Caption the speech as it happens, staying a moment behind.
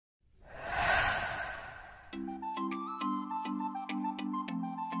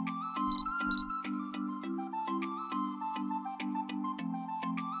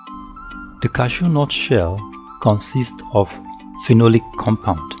The cashew nut shell consists of phenolic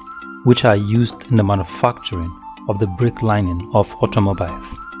compound, which are used in the manufacturing of the brake lining of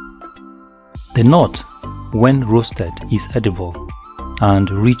automobiles. The nut, when roasted, is edible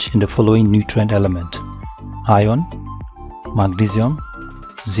and rich in the following nutrient element: iron, magnesium,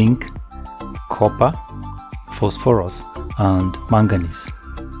 zinc, copper, phosphorus, and manganese.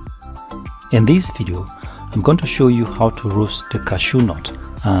 In this video, I'm going to show you how to roast the cashew nut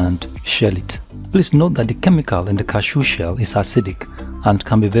and shell it. Please note that the chemical in the cashew shell is acidic and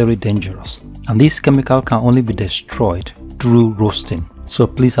can be very dangerous. And this chemical can only be destroyed through roasting. So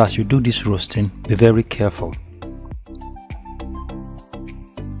please, as you do this roasting, be very careful.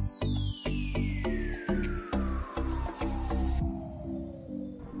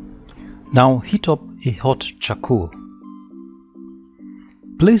 Now heat up a hot charcoal.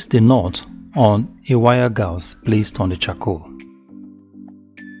 Place the nut on a wire gauze placed on the charcoal.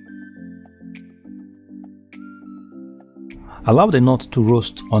 Allow the nut to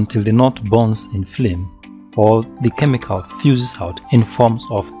roast until the nut burns in flame or the chemical fuses out in forms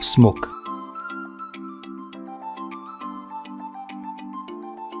of smoke.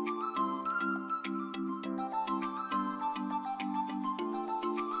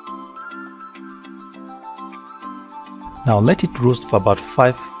 Now let it roast for about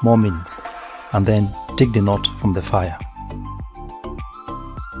 5 more minutes and then take the nut from the fire.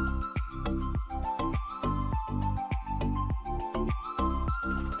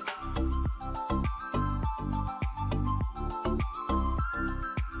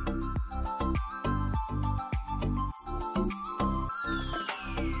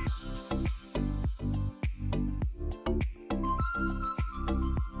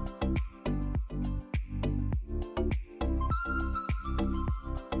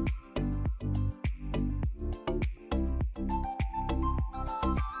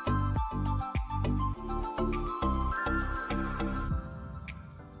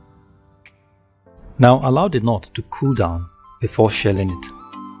 Now allow the nut to cool down before shelling it.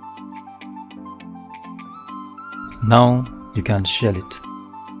 Now you can shell it.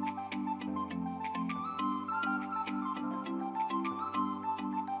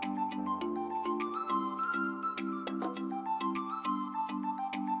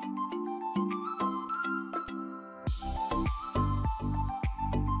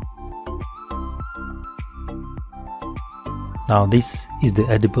 Now this is the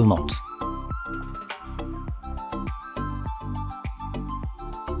edible nut.